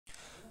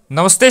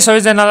नमस्ते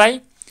सबैजनालाई।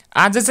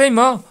 आज चाहिँ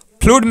म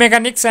फ्लुइड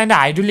मेकानिक्स एन्ड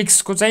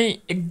हाइड्रोलिक्स को चाहिँ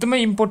एकदमै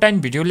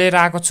इम्पोर्टेन्ट भिडियो लिएर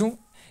आएको छु।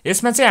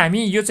 यसमा चाहिँ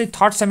हामी यो चाहिँ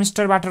थर्ड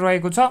सेमिस्टरबाट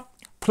रहेको छ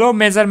फ्लो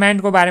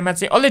मेजरमेन्ट को बारेमा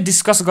चाहिँ अलि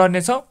डिस्कस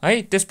गर्ने छौं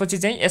है। त्यसपछि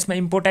चाहिँ यसमा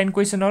इम्पोर्टेन्ट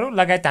क्वेशनहरु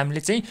लगायत हामीले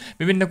चाहिँ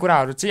विभिन्न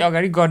कुराहरु चाहिँ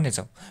अगाडि गर्ने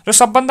छौं। र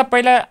सबभन्दा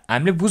पहिला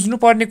हामीले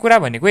बुझ्नुपर्ने कुरा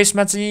भनेको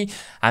यसमा चाहिँ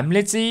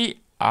हामीले चाहिँ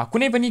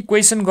कुनै पनि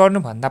क्वेशन गर्नु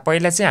भन्दा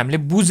पहिला चाहिँ हामीले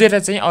बुझेर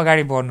चाहिँ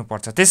अगाडि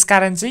बढ्नुपर्छ।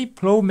 त्यसकारण चाहिँ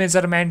फ्लो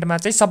मेजरमेन्टमा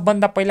चाहिँ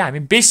सबभन्दा पहिला हामी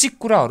बेसिक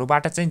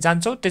कुराहरुबाट चाहिँ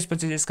जान्छौं।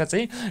 त्यसपछि यसका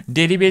चाहिँ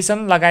डेरिभेसन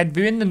लगायत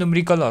विभिन्न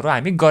न्युमेरिकलहरु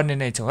हामी गर्ने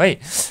नै छौं है।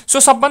 सो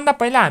सबभन्दा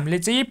पहिला हामीले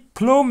चाहिँ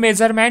फ्लो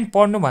मेजरमेन्ट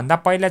पढ्नु भन्दा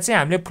पहिला चाहिँ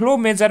हामीले फ्लो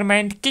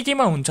मेजरमेन्ट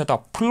केमा हुन्छ त,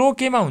 फ्लो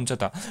केमा हुन्छ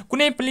त,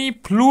 कुनै पनि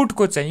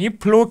फ्लुइडको चाहिँ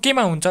फ्लो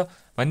केमा हुन्छ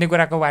भन्ने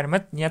कुराको बारेमा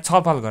यहाँ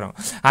छलफल गरौँ।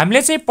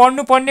 हामीले चाहिँ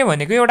पढ्नु पर्ने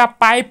भनेको एउटा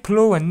पाइप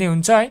फ्लो भन्ने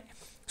हुन्छ है।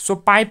 सो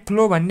पाइप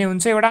फ्लो भन्ने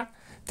हुन्छ एउटा।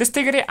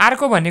 त्यस्तै गरी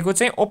अर्को भनेको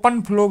चाहिँ ओपन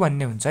फ्लो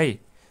भन्ने हुन्छ है।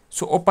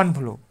 सो ओपन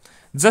फ्लो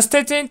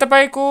जस्तै चाहिँ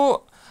तपाईको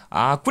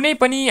कुनै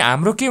पनि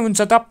हाम्रो के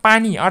हुन्छ त,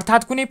 पानी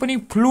अर्थात कुनै पनि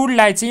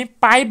फ्लुइडलाई चाहिँ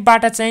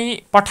पाइपबाट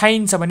चाहिँ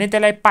पठाइन्छ भने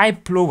त्यसलाई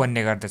पाइप फ्लो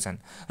भन्ने गर्दछन्।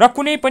 र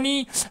कुनै पनि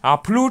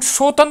फ्लुइड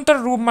स्वतन्त्र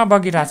रूपमा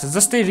बगिरहेछ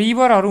जस्तै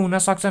रिभरहरु हुन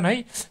सक्छन् है।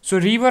 सो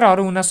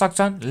रिभरहरु हुन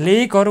सक्छन्,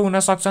 लेकहरु हुन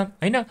सक्छन्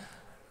हैन।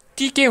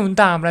 ती के हुन्छ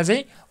हाम्रा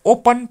चाहिँ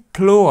ओपन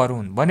फ्लोहरु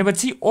हुन्।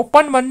 भनेपछि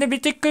ओपन भन्ने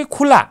बित्तिकै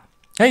खुला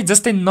है।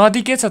 जस्तै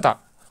नदी के छ त,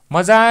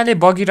 मजाले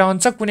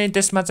बगिरहन्छ, कुनै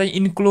त्यसमा चाहिँ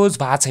इन्क्लोज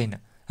भएको छैन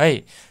है।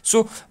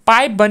 सो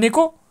पाइप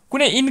भनेको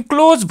कुनै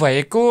इन्क्लोज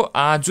भएको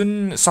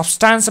जुन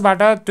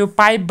सब्स्टान्सबाट त्यो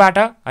पाइपबाट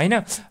हैन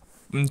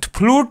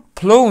फ्लुइड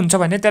फ्लो हुन्छ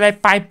भने त्यसलाई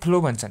पाइप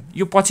फ्लो भन्छन्।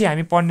 यो पछि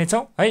हामी पढ्ने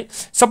छौं है।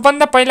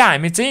 सबभन्दा पहिला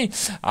हामी चाहिँ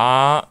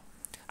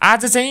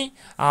आज चाहिँ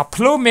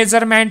फ्लो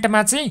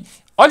मेजरमेन्टमा चाहिँ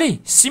अलि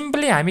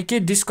सिम्पली हामी के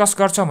डिस्कस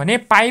गर्छौं भने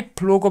पाइप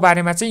फ्लोको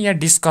बारेमा चाहिँ यहाँ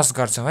डिस्कस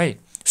गर्छौं है।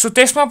 सो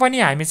त्यसमा पनि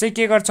हामी चाहिँ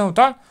के गर्छौं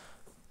त,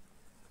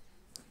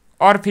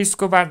 ओरिफिस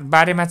को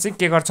बारेमा चाहिँ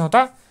के गर्छौं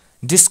त,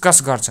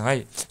 डिस्कस गर्छौं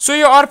है। सो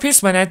यो ओरिफिस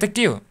भने त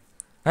के हो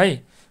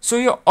है। सो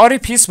यो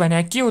ओरिफिस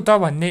भने के हो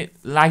त भन्ने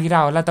लागिरा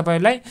होला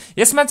तपाईहरुलाई।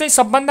 यसमा चाहिँ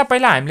सबभन्दा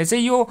पहिला हामीले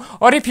चाहिँ यो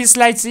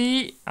ओरिफिसलाई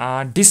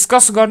चाहिँ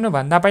डिस्कस गर्नु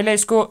भन्दा पहिला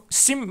यसको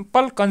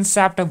सिम्पल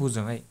कन्सेप्ट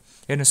बुझौं है।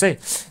 हेर्नुस् है,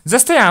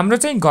 जस्तै हाम्रो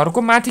चाहिँ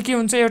घरको माथि के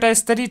हुन्छ, एउटा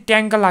यसरी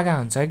ट्याङ्क लगा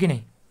हुन्छ है कि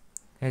नै।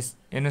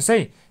 हेर्नुस्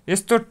है,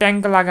 यस्तो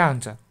ट्याङ्क लगा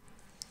हुन्छ।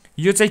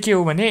 यो चाहिँ के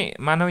हो भने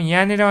मानौ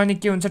यहाँनिर अनि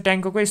के हुन्छ,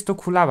 ट्याङ्कको यस्तो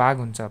खुला भाग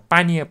हुन्छ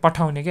पानी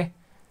पठाउने के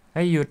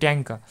है। यो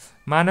ट्याङ्क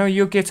मानौ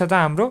यो के छ त,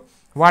 हाम्रो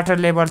वाटर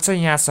लेभल छ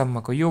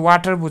यहाँसम्मको, यो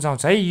वाटर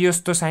बुझाउँछ है।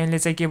 यस्तो साइनले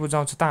चाहिँ के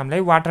बुझाउँछ त, हामीलाई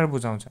वाटर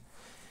बुझाउँछ।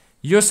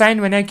 यो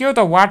साइन भने के हो त,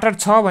 वाटर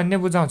छ भन्ने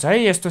बुझाउँछ है।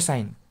 यस्तो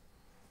साइन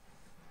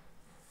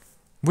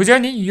बुझ्यौ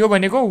नि, यो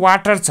भनेको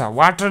वाटर छ,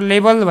 वाटर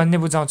लेभल भन्ने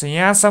बुझाउँछ।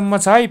 यहाँसम्म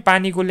छ है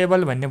पानीको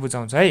लेभल भन्ने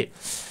बुझाउँछ है।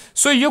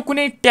 सो यो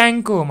कुनै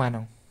ट्याङ्क हो,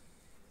 मानौ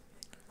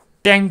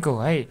ट्याङ्क हो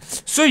है।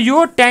 सो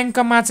यो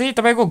ट्याङ्कमा चाहिँ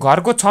तपाईको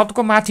घरको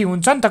छतको माथि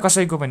हुन्छ नि त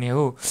कसैको पनि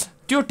हो,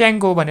 त्यो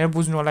ट्याङ्क हो भनेर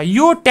बुझ्नु होला।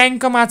 यो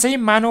ट्याङ्कमा चाहिँ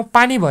मानौ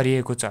पानी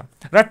भरिएको छ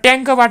र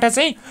ट्याङ्कबाट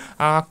चाहिँ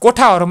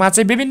कोठाहरुमा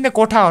चाहिँ विभिन्न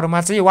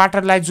कोठाहरुमा चाहिँ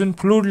वाटरलाई जुन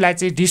फ्लुइडलाई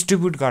चाहिँ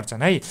डिस्ट्रिब्युट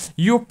गर्छन् है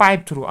यो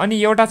पाइप थ्रु। अनि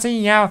एउटा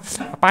चाहिँ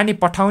यहाँ पानी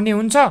पठाउने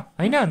हुन्छ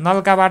हैन,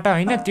 नलकाबाट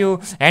हैन, त्यो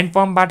ह्यान्ड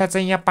पम्पबाट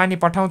चाहिँ यहाँ पानी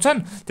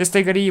पठाउँछन्।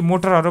 त्यस्तै गरी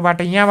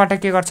मोटरहरुबाट यहाँबाट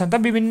के गर्छन् त,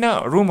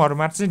 विभिन्न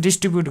रुमहरुमा चाहिँ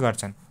डिस्ट्रिब्युट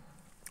गर्छन्।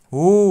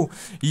 हो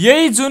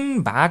यही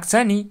जुन भाग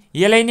छ नि,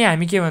 यसलाई नै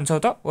हामी के भन्छौं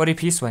त,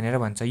 ओरिफिस भनेर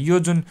भन्छ। यो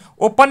जुन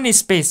ओपन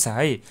स्पेस छ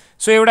है।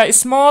 सो एउटा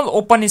स्मल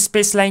ओपन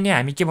स्पेसलाई नै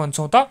हामी के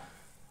भन्छौं त,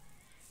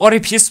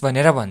 ओरिफिस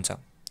भनेर भन्छ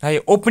है।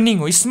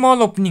 ओपनिङ हो,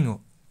 स्मल ओपनिङ हो,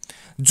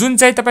 जुन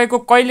चाहिँ तपाईको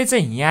कहिले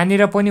चाहिँ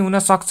यहाँनिर पनि हुन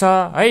सक्छ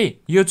है।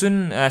 यो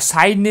जुन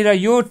साइडनिर,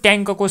 यो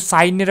ट्याङ्कको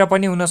साइडनिर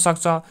पनि हुन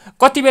सक्छ।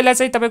 कति बेला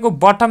चाहिँ तपाईको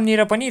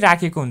बटमनिर पनि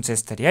राखेको हुन्छ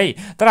यसरी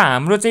है। तर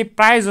हाम्रो चाहिँ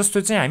प्राय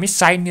जस्तो चाहिँ हामी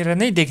साइडनिर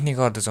नै देख्ने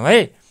गर्दछौं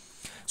है।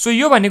 सो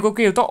यो भनेको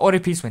के हो त,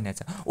 ओरिफिस भन्ने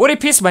छ।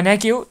 ओरिफिस भने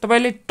के हो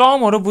तपाईले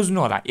टर्महरु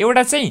बुझ्नु होला।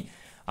 एउटा चाहिँ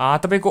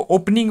तपाईको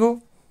ओपनिङ हो।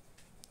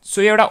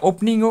 सो एउटा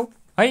ओपनिङ हो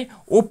है।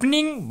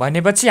 ओपनिङ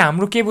भनेपछि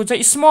हाम्रो के बुझ्छ,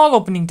 स्मल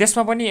ओपनिङ,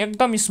 त्यसमा पनि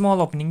एकदम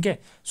स्मल ओपनिङ के।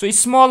 सो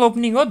स्मल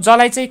ओपनिङ हो,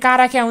 जसलाई चाहिँ कहाँ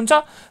राख्या हुन्छ,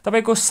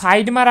 तपाईको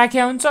साइडमा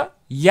राख्या हुन्छ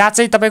या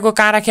चाहिँ तपाईको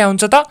कहाँ राख्या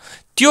हुन्छ त,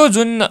 त्यो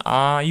जुन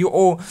यो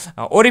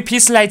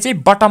ओरिफिसलाई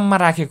चाहिँ बटममा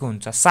राखेको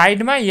हुन्छ,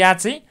 साइडमा या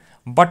चाहिँ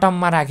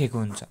बटममा राखेको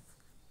हुन्छ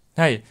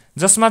है।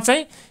 जसमा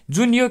चाहिँ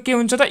जुन यो के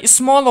हुन्छ त,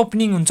 स्मल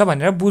ओपनिङ हुन्छ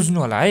भनेर बुझ्नु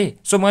होला है।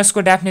 सो म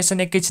यसको डेफिनेसन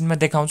एकैछिनमा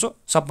देखाउँछु।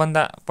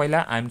 सबभन्दा पहिला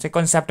हामी चाहिँ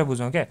कन्सेप्ट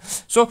बुझौं के।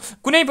 सो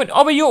कुनै पनि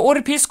अब यो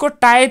ओरिफिसको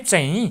टाइप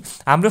चाहिँ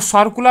हाम्रो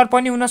सर्कुलर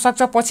पनि हुन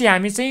सक्छ। पछि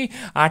हामी चाहिँ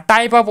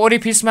टाइप अफ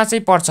ओरिफिसमा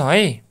चाहिँ पढ्छौं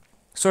है।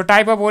 सो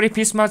टाइप अफ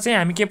ओरिफिसमा चाहिँ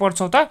हामी के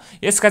पढ्छौं त,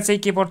 यसका चाहिँ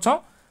के पढ्छौं,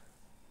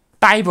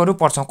 टाइपहरु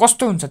पढ्छौं।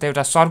 कस्तो हुन्छ त,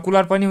 एउटा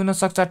सर्कुलर पनि हुन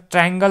सक्छ,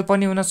 ट्रायंगल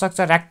पनि हुन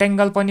सक्छ,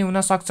 रेक्टेंगल पनि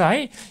हुन सक्छ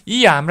है।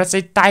 यी हाम्रो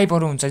चाहिँ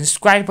टाइपहरु हुन्छ।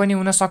 स्क्वायर पनि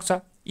हुन सक्छ।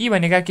 यी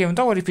भनेका के हुन्छ,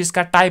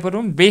 ओरिफिसका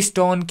टाइपहरु बेस्ड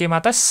अन केमा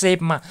त,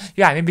 शेपमा।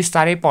 यो हामी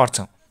बिस्तारै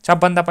पढ्छौं। छ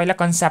सबभन्दा पहिला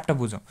कन्सेप्ट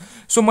बुझौँ।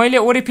 सो मैले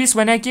ओरिफिस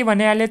भने के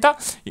भनिहालेँ त,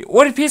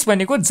 ओरिफिस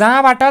भनेको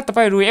जहाँबाट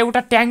तपाईँहरू एउटा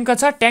ट्याङ्क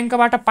छ,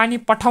 ट्याङ्कबाट पानी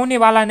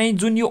पठाउनेवाला नै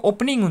जुन यो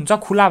ओपनिङ हुन्छ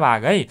खुला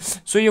भाग है।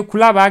 सो यो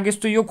खुला भाग,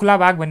 यस्तो यो खुला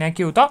भाग भने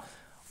के हो त,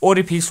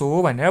 ओरिफिस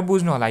हो भनेर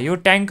बुझ्नु होला। यो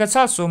ट्याङ्क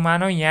छ, सो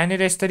मानौ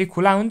यहाँनिर यसरी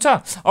खुला हुन्छ।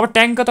 अब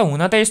ट्याङ्क त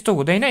हुन त यस्तो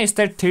हुँदैन,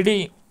 यस्तै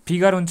 3D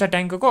फिगर हुन्छ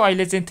ट्याङ्कको।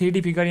 अहिले चाहिँ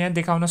 3D फिगर यहाँ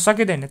देखाउन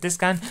सकिँदैन, त्यस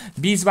कारण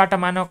बीचबाट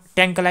मानव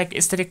ट्याङ्कलाई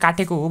यसरी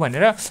काटेको हो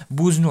भनेर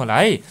बुझ्नु होला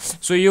है।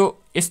 सो यो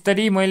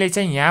यसरी मैले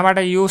चाहिँ यहाँबाट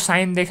यो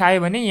साइन देखाएँ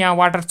भने यहाँ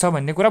वाटर छ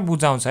भन्ने कुरा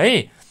बुझाउँछ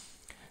है।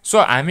 सो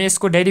हामी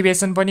यसको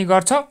डेरिभेसन पनि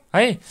गर्छौँ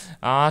है,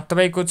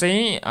 तपाईँको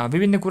चाहिँ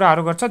विभिन्न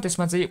कुराहरू गर्छ।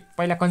 त्यसमा चाहिँ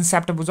पहिला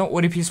कन्सेप्ट बुझौँ,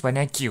 ओरिफिस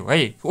भने के हो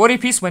है।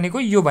 ओरिफिस भनेको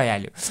यो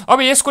भइहाल्यो।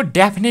 अब यसको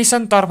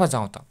डेफिनेसनतर्फ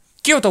जाउँ त,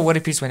 के हो त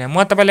ओरिफिस भने।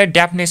 म तपाईँलाई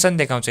डेफिनेसन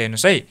देखाउँछु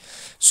हेर्नुहोस् है।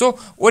 सो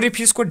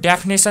ओरिफिसको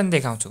डेफिनेसन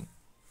देखाउँछु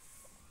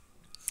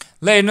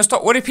ल, हेर्नुहोस् त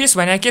ओरिफिस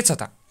भने के छ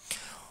त।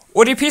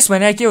 ओरिफिस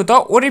भने के हो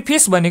त,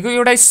 ओरिफिस भनेको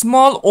एउटा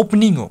स्मल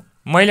ओपनिङ हो।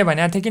 मैले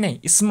भनेको थिएँ कि नै,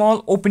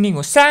 स्मल ओपनिङ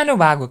हो, सानो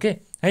भाग हो के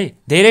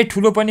है, धेरै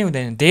ठुलो पनि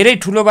हुँदैन। धेरै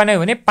ठुलो बनायो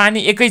भने पानी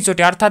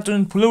एकैचोटि अर्थात्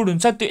जुन फ्लुइड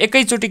हुन्छ त्यो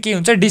एकैचोटि के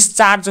हुन्छ,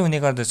 डिस्चार्ज हुने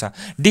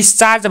गर्दछ।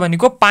 डिस्चार्ज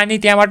भनेको पानी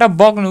त्यहाँबाट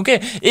बग्नु के,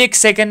 1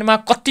 सेकेन्डमा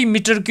कति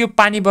मिटर क्युब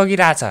पानी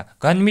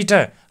बगिरहेछ, घन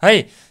मिटर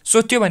है।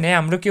 सो त्यो भने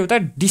हाम्रो के हो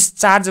त,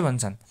 डिस्चार्ज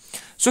भन्छन्।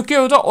 सो के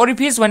हो त,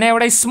 ओरिफिस भने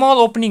एउटा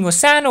स्मल ओपनिङ हो,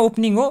 सानो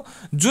ओपनिङ हो,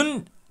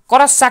 जुन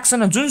क्रस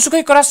सेक्सन,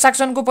 जुनसुकै क्रस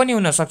सेक्सनको पनि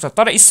हुनसक्छ,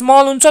 तर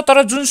स्मल हुन्छ,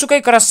 तर जुनसुकै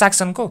क्रस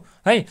सेक्सनको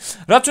है।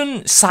 र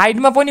जुन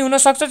साइडमा पनि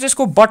हुनसक्छ,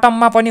 त्यसको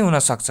बटममा पनि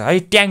हुनसक्छ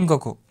है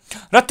ट्याङ्कको।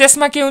 र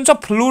त्यसमा के हुन्छ,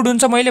 फ्लुइड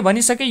हुन्छ। मैले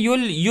भनिसकेँ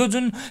यो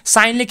जुन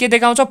साइनले के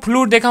देखाउँछ,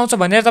 फ्लुइड देखाउँछ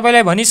भनेर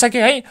तपाईँलाई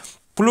भनिसकेँ है,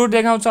 फ्लुइड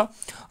देखाउँछ।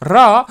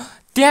 र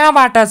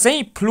त्यहाँबाट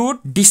चाहिँ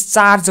फ्लुइड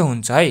डिस्चार्ज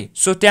हुन्छ है।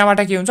 सो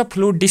त्यहाँबाट के हुन्छ,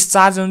 फ्लुइड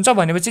डिस्चार्ज हुन्छ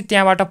भनेपछि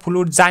त्यहाँबाट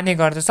फ्लुइड जाने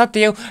गर्दछ,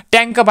 त्यो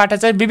ट्याङ्कबाट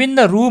चाहिँ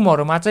विभिन्न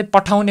रुमहरूमा चाहिँ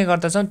पठाउने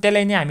गर्दछौँ।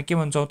 त्यसलाई नै हामी के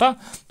भन्छौँ त,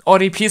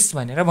 ओरिफिस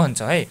भनेर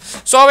भन्छ है।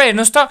 सो अब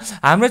हेर्नुहोस्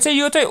त, हाम्रो चाहिँ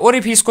यो चाहिँ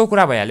ओरिफिसको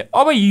कुरा भइहाल्यो।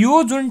 अब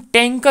यो जुन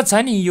ट्याङ्क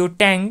छ नि, यो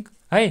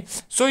ट्याङ्क है,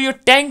 सो यो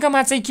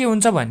ट्याङ्कमा चाहिँ के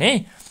हुन्छ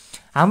भने,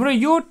 हाम्रो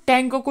यो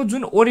ट्याङ्कको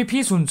जुन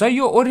ओरिफिस हुन्छ,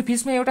 यो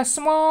ओरिफिसमा एउटा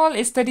स्मल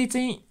यसरी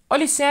चाहिँ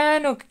अलि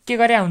सानो के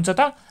गरे हुन्छ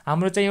त,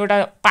 हाम्रो चाहिँ एउटा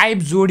पाइप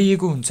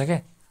जोडिएको हुन्छ क्या।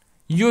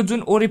 यो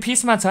जुन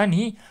ओरिफिसमा छ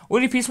नि,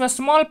 ओरिफिसमा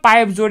स्मल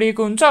पाइप जोडिएको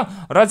हुन्छ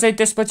र चाहिँ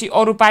त्यसपछि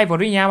अरू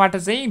पाइपहरू यहाँबाट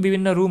चाहिँ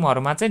विभिन्न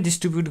रुमहरूमा चाहिँ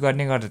डिस्ट्रिब्युट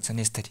गर्ने गर्दछन्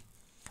यसरी।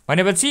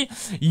 भनेपछि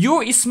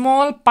यो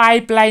स्मल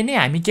पाइपलाई नै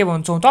हामी के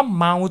भन्छौँ त,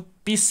 माउथ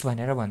पिस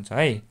भनेर भन्छ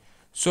है।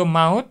 सो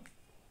माउथ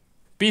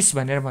पिस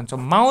भनेर भन्छौँ।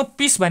 माउथ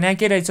पिस भने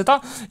के रहेछ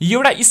त,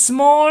 एउटा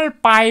स्मल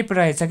पाइप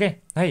रहेछ के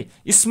है,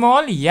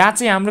 स्मल, या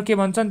चाहिँ हाम्रो के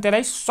भन्छन्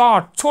त्यसलाई,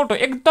 सर्ट, छोटो,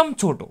 एकदम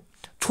छोटो।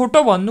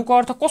 छोटो भन्नुको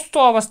अर्थ कस्तो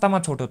अवस्थामा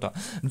छोटो त,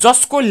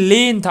 जसको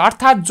लेन्थ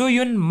अर्थात् जो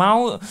यो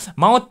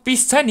माउथ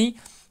पिस छ नि,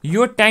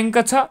 यो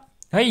ट्याङ्क छ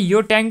है,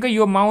 यो ट्याङ्क,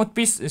 यो माउथ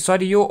पिस,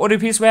 सरी यो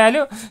ओरिफिस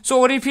भइहाल्यो।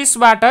 सो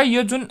ओरिफिसबाट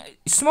यो जुन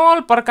स्मल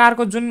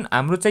प्रकारको जुन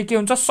हाम्रो चाहिँ के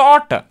हुन्छ,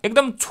 सर्ट,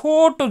 एकदम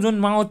छोटो जुन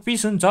माउथ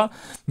पिस हुन्छ,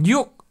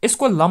 यो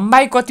यसको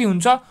लम्बाइ कति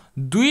हुन्छ,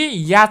 2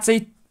 या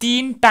चाहिँ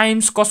 3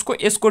 टाइम्स कसको,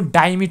 यसको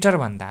डायमिटर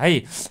भन्दा है।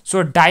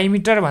 सो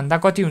डायमिटर भन्दा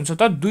कति हुन्छ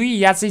त, 2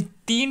 या चाहिँ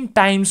 3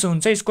 टाइम्स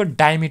हुन्छ यसको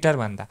डायमिटर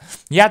भन्दा,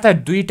 या त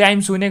 2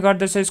 टाइम्स हुने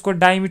गर्दछ यसको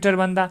डायमिटर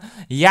भन्दा,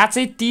 या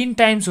चाहिँ 3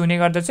 टाइम्स हुने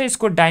गर्दछ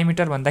यसको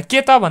डायमिटर भन्दा।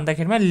 के त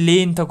भन्दाखेरिमा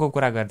लेन्थको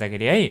कुरा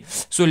गर्दाखेरि है।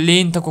 सो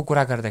लेन्थको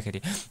कुरा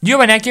गर्दाखेरि यो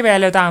भने के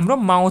भइहाल्यो त, हाम्रो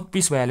माउथ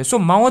पिस भइहाल्यो। सो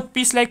माउथ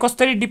पिसलाई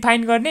कसरी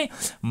डिफाइन गर्ने,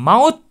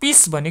 माउथ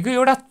पिस भनेको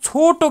एउटा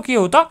छोटो के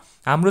हो त,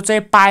 हाम्रो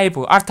चाहिँ पाइप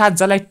हो, अर्थात्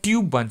जसलाई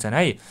ट्युब भन्छन्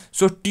है।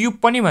 सो ट्युब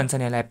पनि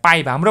भन्छन् यसलाई,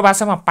 पाइप, हाम्रो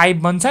भाषामा पाइप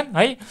भन्छन्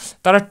है,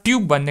 तर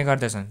ट्युब भन्ने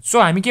गर्दछन्।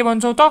 सो हामी के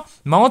भन्छौँ त,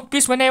 माउथ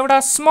पिस भने एउटा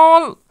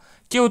स्मल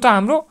के हो त,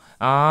 हाम्रो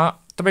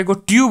तपाईँको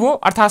ट्युब हो,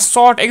 अर्थात्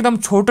सर्ट, एकदम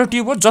छोटो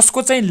ट्युब हो,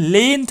 जसको चाहिँ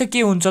लेन्थ के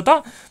हुन्छ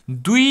त,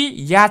 2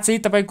 या चाहिँ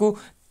तपाईँको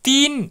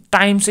 3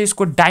 टाइम्स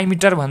यसको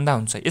डायमिटर भन्दा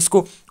हुन्छ।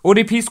 यसको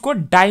ओरिफिसको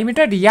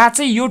डायमिटर या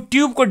चाहिँ यो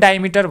ट्युबको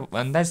डायमिटर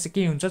भन्दा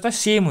के हुन्छ त,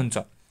 सेम हुन्छ।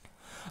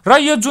 र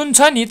यो जुन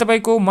छ नि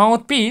तपाईँको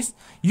माउथ पिस,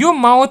 यो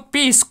माउथ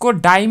पिसको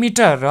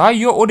डायमिटर र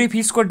यो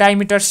ओरिफिसको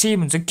डायमिटर सेम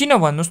हुन्छ। किन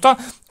भन्नुहोस्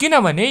त,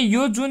 किनभने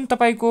यो जुन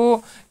तपाईँको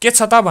के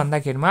छ त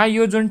भन्दाखेरिमा,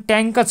 यो जुन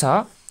ट्याङ्क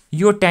छ,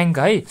 यो ट्याङ्क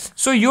है,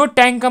 सो यो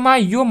ट्याङ्कमा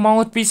यो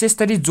माउथ पिस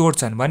यसरी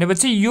जोड्छन्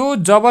भनेपछि यो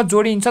जब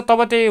जोडिन्छ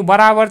तब त्यो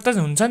बराबर त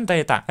हुन्छ नि त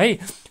यता है।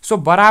 सो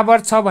बराबर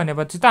छ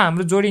भनेपछि त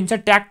हाम्रो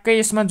जोडिन्छ, ट्याक्कै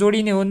यसमा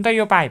जोडिने हो नि त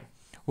यो पाइप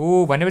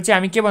हो। भनेपछि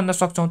हामी के भन्न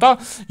सक्छौँ त,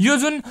 यो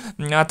जुन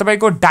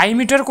तपाईँको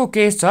डायमिटरको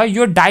केस छ,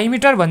 यो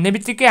डायमिटर भन्ने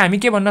बित्तिकै हामी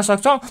के भन्न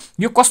सक्छौँ,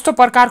 यो कस्तो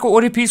प्रकारको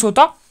ओरिफिस हो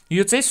त,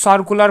 यो चाहिँ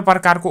सर्कुलर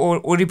प्रकारको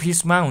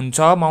ओरिफिसमा हुन्छ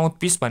माउथ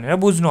पिस भनेर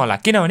बुझ्नु होला।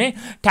 किनभने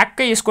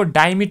ठ्याक्कै यसको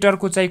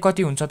डायमिटरको चाहिँ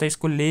कति हुन्छ त,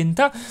 यसको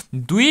लेन्थ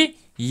 2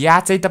 या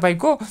चाहिँ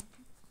तपाईँको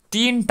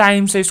 3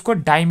 टाइम्स यसको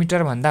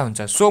डायमिटर भन्दा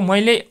हुन्छ। सो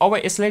मैले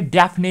अब यसलाई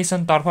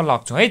डेफिनेसनतर्फ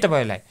लग्छु है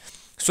तपाईँलाई।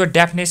 सो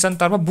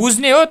डेफिनेसनतर्फ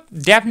बुझ्ने हो,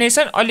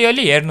 डेफिनेसन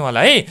अलिअलि हेर्नु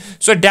होला है।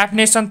 सो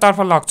डेफिनेसनतर्फ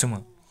लग्छु म।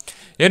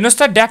 हेर्नुहोस्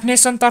त,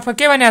 डेफिनेसनतर्फ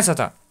के भनेको छ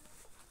त,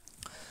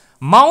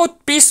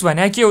 माउथ पिस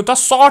भने के हो त,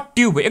 सर्ट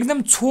ट्युब हो,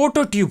 एकदम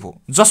छोटो ट्युब हो,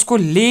 जसको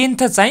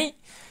लेन्थ चाहिँ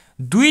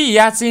 2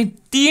 या चाहिँ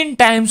 3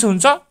 टाइम्स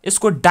हुन्छ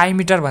यसको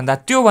डायमिटर भन्दा,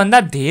 त्यो भन्दा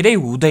धेरै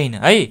हुँदैन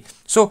है।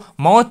 सो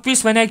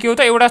माउथपिस भने के हो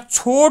त, एउटा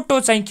छोटो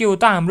चाहिँ के हो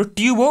त हाम्रो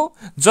ट्युब हो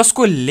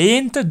जसको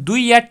लेन्थ 2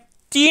 या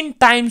 3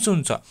 टाइम्स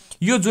हुन्छ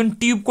यो जुन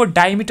ट्युबको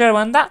डायमिटर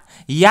भन्दा,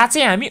 या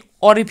चाहिँ हामी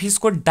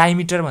ओरिफिसको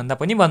डायमिटर भन्दा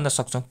पनि भन्न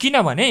सक्छौँ।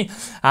 किनभने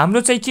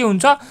हाम्रो चाहिँ के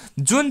हुन्छ,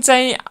 जुन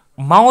चाहिँ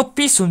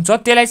माउथपिस हुन्छ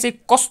त्यसलाई चाहिँ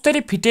कसरी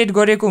फिटेड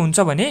गरेको हुन्छ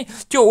भने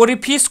त्यो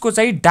ओरिफिसको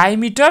चाहिँ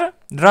डायमिटर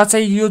र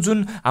चाहिँ यो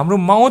जुन हाम्रो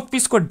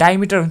माउथपिसको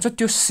डायमिटर हुन्छ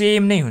त्यो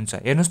सेम नै हुन्छ।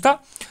 हेर्नुहोस् त,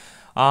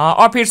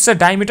 of its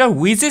diameter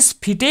which is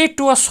fitted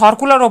to a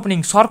circular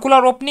opening।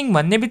 Circular opening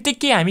भन्ने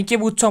बित्तिकै हामी के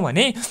बुझ्छौँ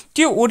भने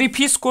त्यो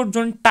ओरिफिसको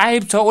जुन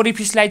टाइप छ,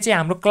 ओरिफिसलाई चाहिँ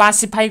हाम्रो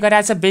क्लासिफाई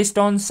गरेको छ बेस्ड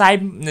अन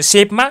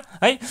सेपमा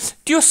है।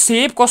 त्यो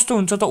सेप कस्तो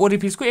हुन्छ त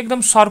ओरिफिसको,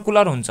 एकदम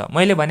सर्कुलर हुन्छ।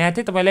 मैले भनेको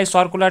थिएँ तपाईँलाई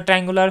सर्कुलर,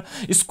 ट्रायङ्गुलर,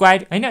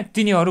 स्क्वायर हैन,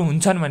 तिनीहरू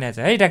हुन्छन् भनेको छ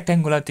है,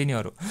 रेक्ट्याङ्गुलर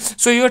तिनीहरू।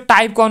 सो यो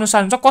टाइपको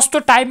अनुसार हुन्छ। कस्तो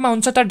टाइपमा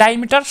हुन्छ त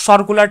डायमिटर,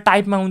 सर्कुलर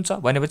टाइपमा हुन्छ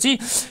भनेपछि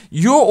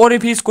यो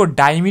ओरिफिसको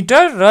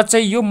डायमिटर र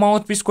चाहिँ यो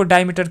माउथपिसको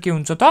डायमिटर के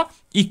हुन्छ त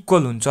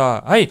इक्वल हुन्छ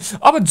है।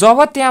 अब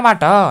जब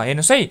त्यहाँबाट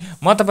हेर्नुहोस् है,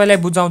 म तपाईँलाई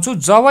बुझाउँछु।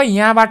 जब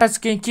यहाँबाट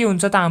चाहिँ के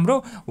हुन्छ त हाम्रो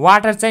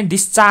वाटर चाहिँ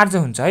डिस्चार्ज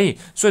हुन्छ है।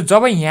 सो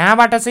जब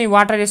यहाँबाट चाहिँ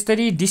वाटर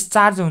यसरी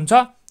डिस्चार्ज हुन्छ,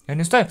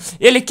 हेर्नुहोस् त,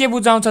 यसले के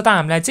बुझाउँछ त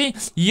हामीलाई चाहिँ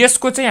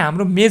यसको चाहिँ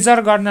हाम्रो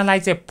मेजर गर्नलाई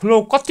चाहिँ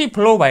फ्लो कति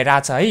फ्लो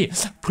भइरहेछ है,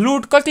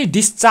 फ्लुइड कति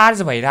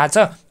डिस्चार्ज भइरहेछ,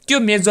 त्यो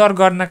मेजर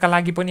गर्नका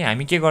लागि पनि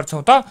हामी के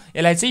गर्छौँ त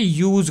यसलाई चाहिँ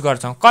युज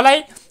गर्छौँ। कसलाई,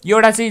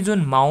 एउटा चाहिँ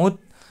जुन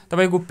माउथ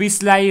तपाईको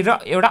पिसलाई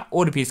र एउटा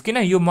ओरिफिस, किन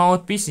यो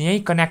माउथ पिस यही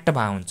कनेक्ट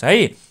भए हुन्छ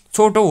है,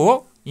 छोटो हो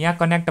यहाँ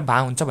कनेक्ट भए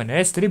हुन्छ भनेर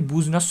यसरी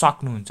बुझ्न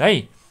सक्नुहुन्छ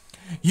है।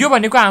 यो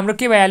भनेको हाम्रो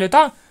के भइहाल्यो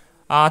त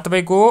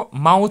तपाईको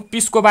माउथ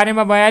पिसको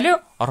बारेमा भइहाल्यो।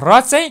 र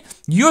चाहिँ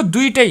यो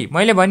दुईटै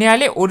मैले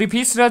भनिहालेँ,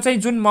 ओरिफिस र चाहिँ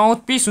जुन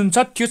माउथ पिस हुन्छ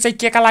त्यो चाहिँ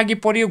केका लागि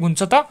प्रयोग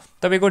हुन्छ त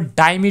तपाईको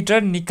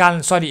डायमिटर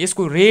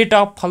यसको rate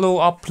of flow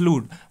of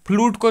fluid,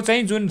 फ्लुइडको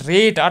चाहिँ जुन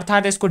रेट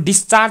अर्थात् यसको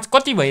डिस्चार्ज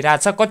कति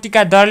भइरहेछ,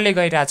 कतिका दरले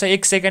गइरहेछ,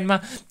 1 सेकेन्डमा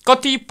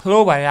कति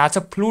फ्लो भइरहेछ,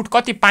 फ्लुइड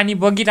कति पानी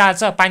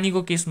बगिरहेछ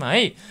पानीको केसमा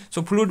है।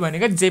 सो फ्लुइड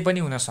भनेको जे पनि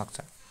हुन सक्छ।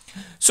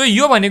 सो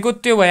यो भनेको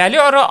त्यो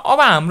भइहाल्यो। र अब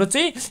हाम्रो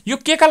चाहिँ यो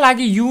केका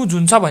लागि युज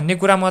हुन्छ भन्ने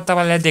कुरा म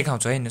तपाईँलाई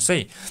देखाउँछु। हेर्नुहोस्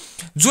है,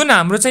 जुन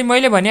हाम्रो चाहिँ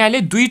मैले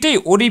भनिहालेँ दुईटै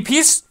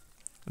ओरिफिस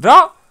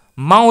र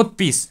माउथ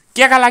पिस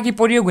केका लागि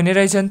प्रयोग हुने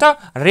रहेछ नि त,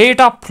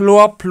 rate of flow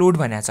of fluid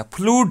भनेको छ।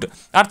 फ्लुइड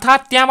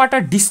अर्थात् त्यहाँबाट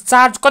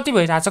डिस्चार्ज कति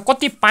भइरहेछ,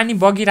 कति पानी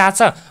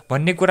बगिरहेछ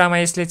भन्ने कुरामा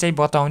यसले चाहिँ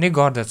बताउने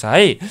गर्दछ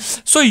है।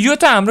 सो यो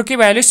त हाम्रो के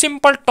भइहाल्यो,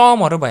 सिम्पल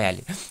टर्महरू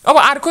भइहाल्यो। अब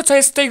अर्को छ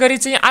यस्तै गरी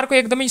चाहिँ अर्को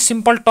एकदमै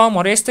सिम्पल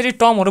टर्महरू, यसरी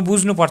टर्महरू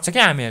बुझ्नुपर्छ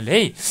क्या हामीहरूले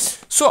है।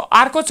 सो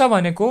अर्को छ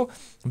भनेको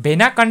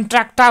भेना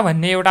कन्ट्राक्टा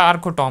भन्ने एउटा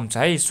अर्को टर्म छ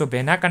है। सो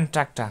भेना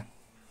कन्ट्राक्टा,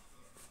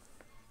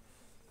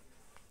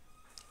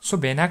 सो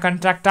भेना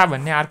कन्ट्राक्टा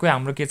भन्ने अर्को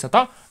हाम्रो के छ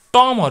त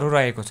टर्महरू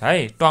रहेको छ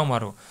है,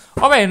 टर्महरू।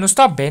 अब हेर्नुहोस्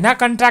त, भेना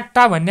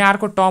कन्ट्राक्टा भन्ने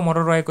अर्को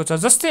टर्महरू रहेको छ।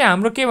 जस्तै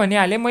हाम्रो के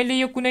भनिहालेँ मैले,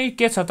 यो कुनै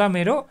के छ त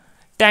मेरो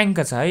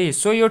ट्याङ्क छ है।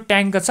 सो यो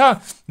ट्याङ्क छ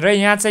र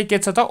यहाँ चाहिँ के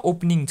छ त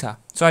ओपनिङ छ,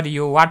 सरी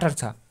यो वाटर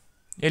छ,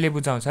 यसले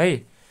बुझाउँछ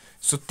है।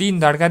 सो 3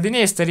 धड्का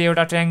दिने, यसरी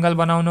एउटा ट्रायङ्गल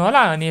बनाउनु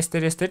होला अनि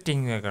यसरी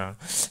टिङ्गर गराउनु।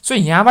 सो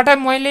यहाँबाट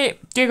मैले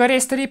के गरेँ,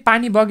 यसरी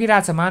पानी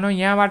बगिरहेछ मानौ,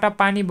 यहाँबाट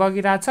पानी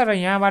बगिरहेछ र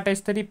यहाँबाट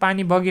यसरी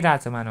पानी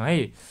बगिरहेछ मानौ है।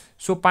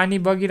 सो पानी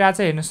बगिरहेछ,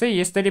 हेर्नुहोस् है,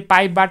 यसरी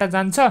पाइपबाट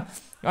जान्छ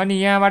अनि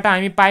यहाँबाट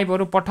हामी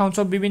पाइपहरू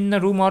पठाउँछौँ विभिन्न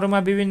रुमहरूमा,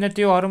 विभिन्न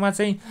त्योहरूमा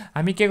चाहिँ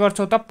हामी के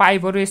गर्छौँ त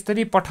पाइपहरू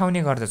यसरी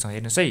पठाउने गर्दछौँ।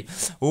 हेर्नुहोस् है,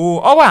 हो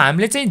अब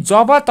हामीले चाहिँ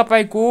जब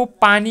तपाईँको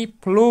पानी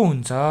फ्लो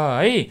हुन्छ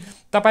है,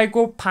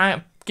 तपाईँको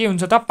के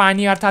हुन्छ त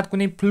पानी अर्थात्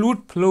कुनै फ्लुइड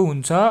फ्लो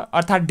हुन्छ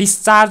अर्थात्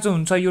डिस्चार्ज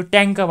हुन्छ यो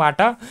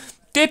ट्याङ्कबाट,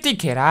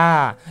 त्यतिखेर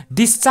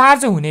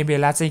डिस्चार्ज हुने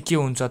बेला चाहिँ के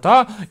हुन्छ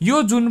त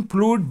यो जुन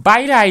फ्लुइड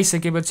बाहिर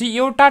आइसकेपछि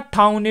एउटा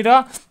ठाउँनिर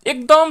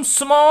एकदम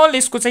स्मल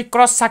यसको चाहिँ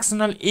क्रस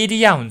सेक्सनल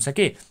एरिया हुन्छ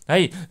के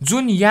है,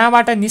 जुन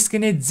यहाँबाट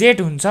निस्किने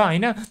जेट हुन्छ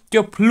हैन,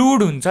 त्यो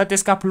फ्लुइड हुन्छ,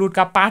 त्यसका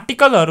फ्लुइडका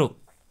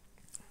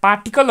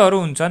पार्टिकलहरू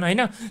हुन्छन्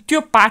हैन, त्यो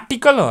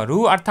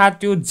पार्टिकलहरू अर्थात्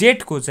त्यो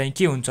जेटको चाहिँ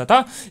के हुन्छ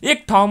त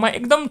एक ठाउँमा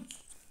एकदम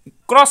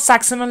क्रस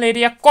सेक्सनल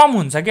एरिया कम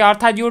हुन्छ के,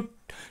 अर्थात् यो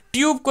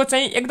ट्युबको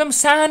चाहिँ एकदम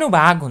सानो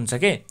भाग हुन्छ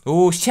के,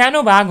 हो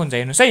सानो भाग हुन्छ।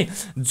 हेर्नुहोस् है,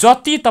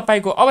 जति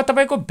तपाईँको अब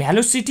तपाईँको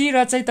भेलोसिटी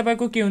र चाहिँ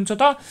तपाईँको के हुन्छ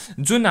त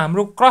जुन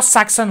हाम्रो क्रस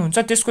सेक्सन हुन्छ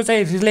त्यसको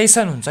चाहिँ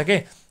रिलेसन हुन्छ के,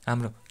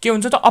 हाम्रो के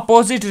हुन्छ त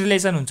अपोजिट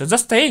रिलेसन हुन्छ।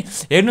 जस्तै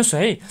हेर्नुहोस्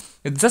है,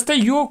 जस्तै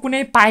यो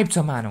कुनै पाइप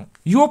छ मानौ,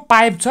 यो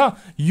पाइप छ,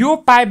 यो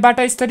पाइपबाट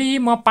यसरी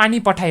म पानी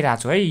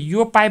पठाइरहेको छु है,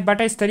 यो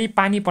पाइपबाट यसरी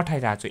पानी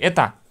पठाइरहेको छु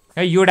यता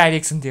है यो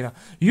डाइरेक्सनतिर।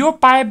 यो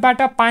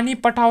पाइपबाट पानी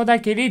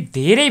पठाउँदाखेरि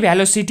धेरै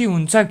भेलोसिटी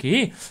हुन्छ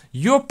कि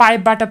यो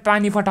पाइपबाट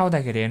पानी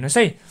पठाउँदाखेरि, हेर्नुहोस्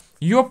है,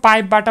 यो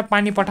पाइपबाट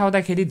पानी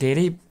पठाउँदाखेरि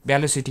धेरै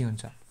भेलोसिटी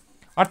हुन्छ।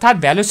 अर्थात्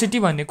भेलोसिटी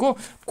भनेको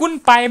कुन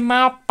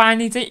पाइपमा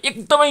पानी चाहिँ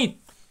एकदमै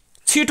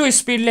छिटो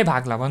स्पिडले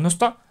भाग्ला भन्नुहोस्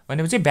त,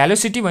 भनेपछि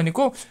भेलोसिटी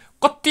भनेको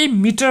कति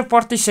मिटर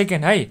प्रति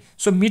सेकेन्ड है।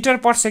 सो मिटर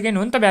पर सेकेन्ड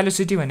हो नि त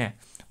भेलोसिटी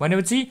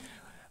भनेपछि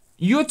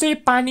यो चाहिँ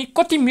पानी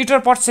कति मिटर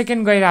पर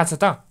सेकेन्ड गइरहेछ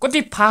त,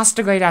 कति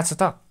फास्ट गइरहेछ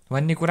त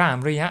भन्ने कुरा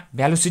हाम्रो यहाँ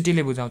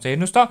भेलोसिटीले बुझाउँछ।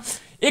 हेर्नुस् त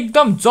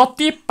एकदम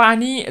जति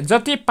पानी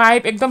जति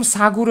पाइप एकदम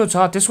साँघुरो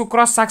छ त्यसको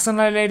क्रस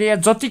सेक्सनल एरिया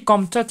जति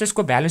कम छ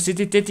त्यसको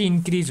भेलोसिटी त्यति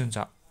इन्क्रिज हुन्छ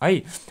है।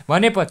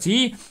 भनेपछि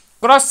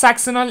क्रस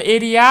सेक्सनल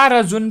एरिया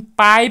र जुन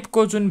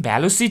पाइपको जुन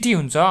भेलोसिटी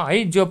हुन्छ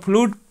है, जो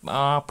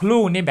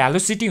फ्लो हुने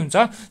भेलोसिटी हुन्छ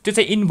त्यो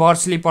चाहिँ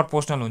इन्भर्सली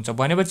प्रोपोर्सनल हुन्छ।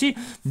 भनेपछि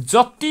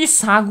जति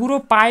साँघुरो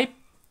पाइप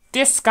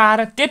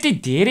त्यसकारण त्यति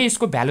धेरै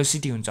यसको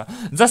भेलोसिटी हुन्छ।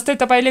 जस्तै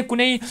तपाईले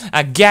कुनै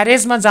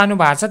ग्यारेजमा जानु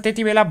भएको छ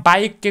त्यति बेला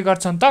बाइक के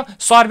गर्छन् त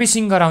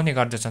सर्भिसिङ गराउने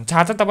गर्दछन्।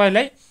 थाहा छ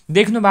तपाईलाई,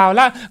 देख्नुभयो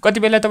होला कति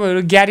बेला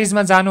तपाईहरु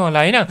ग्यारेजमा जानु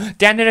होला हैन,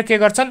 त्यहाँनेर के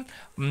गर्छन्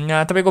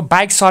तपाईको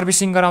बाइक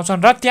सर्भिसिङ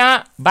गराउँछन् र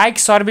त्यहाँ बाइक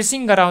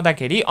सर्भिसिङ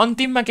गराउँदाखेरि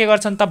अन्तिममा के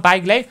गर्छन् त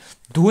बाइकलाई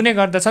धुने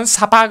गर्दछन्,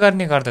 सफा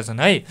गर्ने गर्दछन्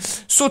है।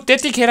 सो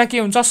त्यतिखेर के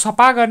हुन्छ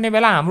सफा गर्ने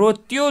बेला हाम्रो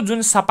त्यो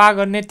जुन सफा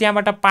गर्ने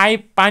त्यहाँबाट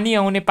पाइप पानी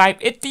आउने पाइप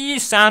यति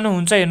सानो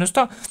हुन्छ, हेर्नुस्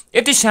त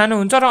यति सानो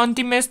हुन्छ र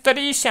अन्तिममा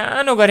यसरी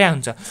सानो गरे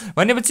हुन्छ।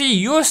 भनेपछि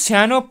यो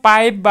सानो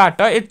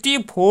पाइपबाट यति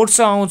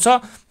फोर्स आउँछ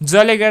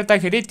जसले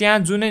गर्दाखेरि त्यहाँ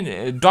जुन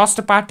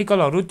डस्ट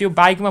पार्टिकलहरू त्यो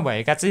बाइकमा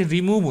भएका चाहिँ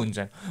रिमुभ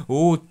हुन्छन्।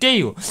 हो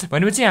त्यही हो।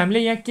 भनेपछि हामीले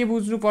यहाँ के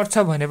बुझ्नु पर्छ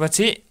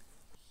भनेपछि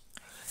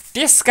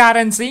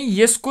त्यसकारण चाहिँ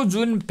यसको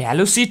जुन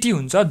भेलोसिटी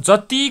हुन्छ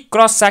जति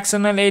क्रस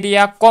सेक्सनल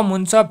एरिया कम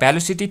हुन्छ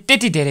भेलोसिटी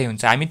त्यति धेरै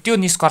हुन्छ। हामी त्यो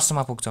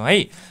निष्कर्षमा पुग्छौँ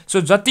है।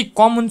 सो जति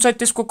कम हुन्छ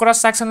त्यसको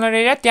क्रस सेक्सनल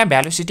एरिया त्यहाँ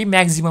भेलोसिटी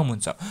म्याक्सिमम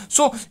हुन्छ।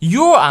 सो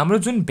यो हाम्रो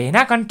जुन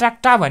भेना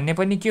कन्ट्राक्टा भन्ने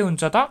पनि के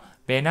हुन्छ त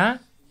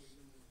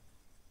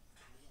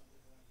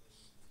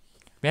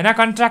भेना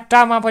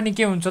कन्ट्राक्टामा पनि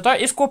के हुन्छ त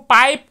यसको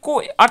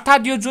पाइपको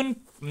अर्थात् यो जुन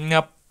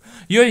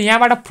यो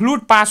यहाँबाट फ्लुइड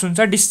पास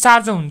हुन्छ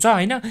डिस्चार्ज हुन्छ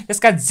हैन,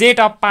 यसका जेट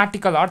अफ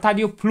पार्टिकल अर्थात्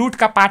यो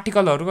फ्लुइडका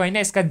पार्टिकलहरू हैन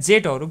यसका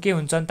जेटहरू के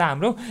हुन्छन् त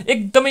हाम्रो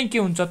एकदमै के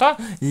हुन्छ त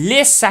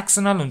लेस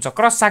सेक्सनल हुन्छ,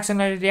 क्रस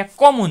सेक्सनल एरिया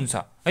कम हुन्छ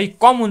है,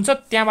 कम हुन्छ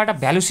त्यहाँबाट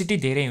भेलोसिटी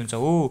धेरै हुन्छ।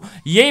 हो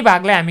यही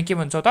भागलाई हामी के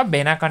भन्छौँ त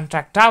भेना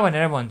कन्ट्राक्टा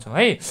भनेर भन्छौँ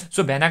है।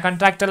 सो भेना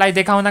कन्ट्राक्टालाई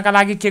देखाउनका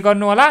लागि के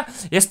गर्नु होला,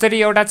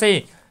 यसरी एउटा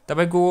चाहिँ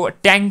तपाईको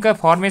ट्याङ्क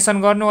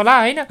फर्मेसन गर्नु होला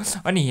हैन,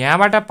 अनि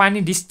यहाँबाट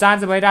पानी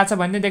डिस्चार्ज भइराछ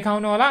भन्ने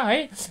देखाउनु होला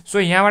है। सो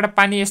यहाँबाट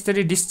पानी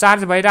यसरी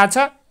डिस्चार्ज भइराछ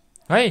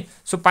है।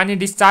 सो पानी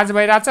डिस्चार्ज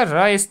भइराछ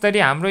र यसरी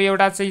हाम्रो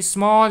एउटा चाहिँ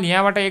स्मल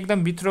यहाँबाट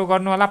एकदम भित्र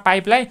गर्नु होला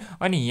पाइपलाई,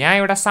 अनि यहाँ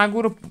एउटा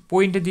साँघुरो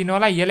पोइन्ट दिनु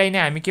होला, यसलाई नै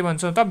हामी के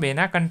भन्छौँ त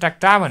भेना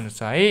कन्ट्राक्टा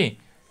भन्छ है।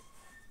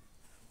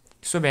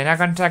 सो भेना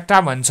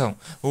कन्ट्राक्टा भन्छौँ।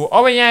 हो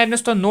अब यहाँ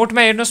हेर्नुस् त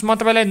नोटमा हेर्नुस्, म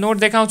तपाईलाई नोट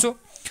देखाउँछु।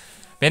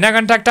 भेना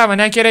कन्ट्राक्टा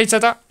भने के रहेछ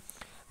त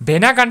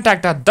भेना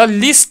कन्ट्राक्टा the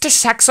list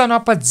section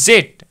of a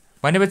jet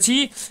भनेपछि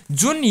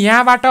जुन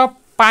यहाँबाट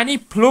पानी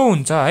फ्लो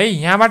हुन्छ है,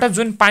 यहाँबाट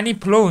जुन पानी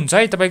फ्लो हुन्छ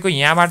है तपाईको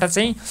यहाँबाट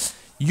चाहिँ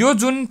यो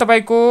जुन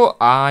तपाईको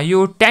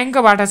यो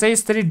ट्याङ्कबाट चाहिँ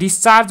यसरी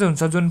डिस्चार्ज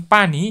हुन्छ जुन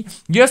पानी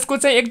यसको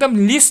चाहिँ एकदम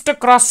लिस्ट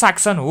क्रस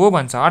सेक्सन हो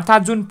भन्छ।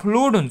 अर्थात् जुन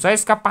फ्लुइड हुन्छ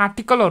यसका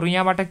पार्टिकलहरू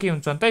यहाँबाट के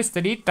हुन्छन् त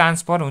यसरी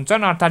ट्रान्सफर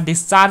हुन्छन् अर्थात्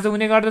डिस्चार्ज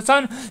हुने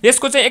गर्दछन्।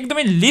 यसको चाहिँ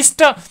एकदमै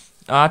लिस्ट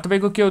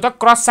तपाईको के हो त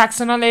cross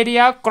sectional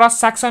area cross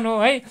section हो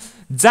है,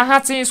 जहाँ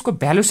चाहिँ यसको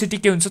भेलोसिटी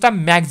के हुन्छ त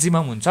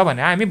म्याक्सिमम हुन्छ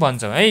भनेर हामी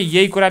भन्छौँ है।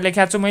 यही कुरा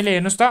लेखेको छु मैले,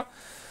 हेर्नुस् त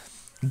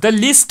the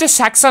list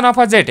section of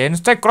a jet,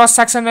 हेर्नुस् त क्रस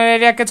सेक्सनल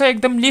एरिया के छ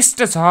एकदम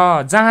लिस्ट छ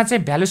जहाँ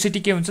चाहिँ भेलोसिटी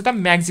के हुन्छ त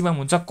म्याक्सिमम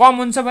हुन्छ। कम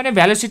हुन्छ भने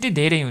भेलोसिटी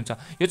धेरै हुन्छ।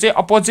 यो चाहिँ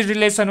अपोजिट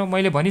रिलेसन हो,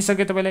 मैले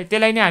भनिसकेँ तपाईँलाई।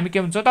 त्यसलाई नै हामी के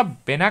भन्छौँ त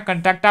भेना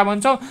कन्ट्राक्टा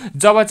भन्छौँ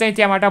जब चाहिँ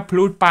त्यहाँबाट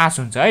फ्लुइड पास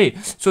हुन्छ है।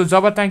 सो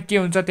जब चाहिँ के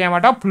हुन्छ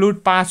त्यहाँबाट फ्लुइड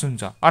पास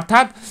हुन्छ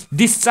अर्थात्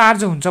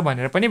डिस्चार्ज हुन्छ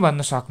भनेर पनि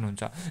भन्न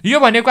सक्नुहुन्छ। यो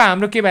भनेको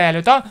हाम्रो के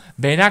भइहाल्यो त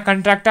भेना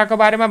कन्ट्राक्टाको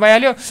बारेमा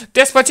भइहाल्यो।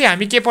 त्यसपछि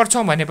हामी के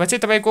पढ्छौँ भनेपछि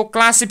तपाईँको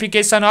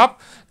क्लासिफिकेसन अफ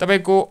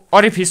तपाईँको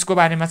ओरिफिसको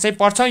बारेमा चाहिँ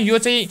पढ्छौँ। यो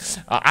चाहिँ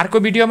अर्को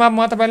भिडियोमा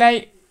म तपाईलाई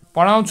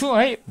पढाउँछु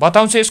है,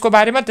 बताउँछु यसको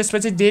बारेमा।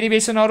 त्यसपछि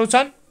डेरिभेसनहरू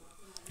छन्,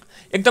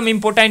 एकदम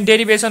इम्पोर्टेन्ट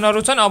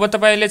डेरिभेसनहरू छन्। अब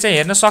तपाईँले चाहिँ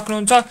हेर्न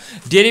सक्नुहुन्छ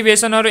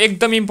डेरिभेसनहरू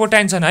एकदम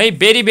इम्पोर्टेन्ट छन् है।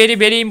 Very very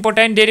very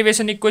important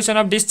derivation equation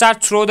of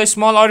discharge through the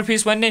small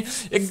orifice भन्ने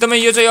एकदमै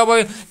यो चाहिँ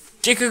अब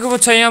के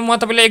छ यहाँ म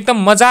तपाईँलाई एकदम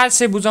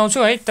मजासे बुझाउँछु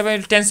है,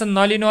 तपाईले टेन्सन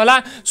नलिनु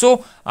होला। सो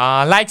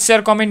लाइक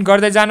सेयर कमेन्ट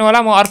गर्दै जानु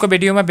होला। म अर्को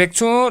भिडियोमा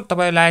भेट्छु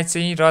तपाईँलाई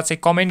चाहिँ र चाहिँ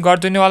कमेन्ट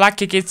गरिदिनु होला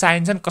के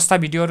चाहिन्छन्, कस्ता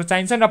भिडियोहरू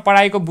चाहिन्छन् र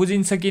पढाइको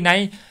बुझिन्छ कि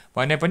नै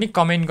भन्ने पनि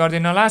कमेन्ट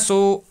गरिदिनु होला। सो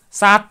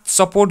साथ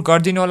सपोर्ट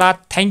गरिदिनु होला।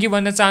 थ्याङ्क यू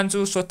भन्न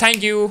चाहन्छु। So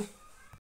thank you.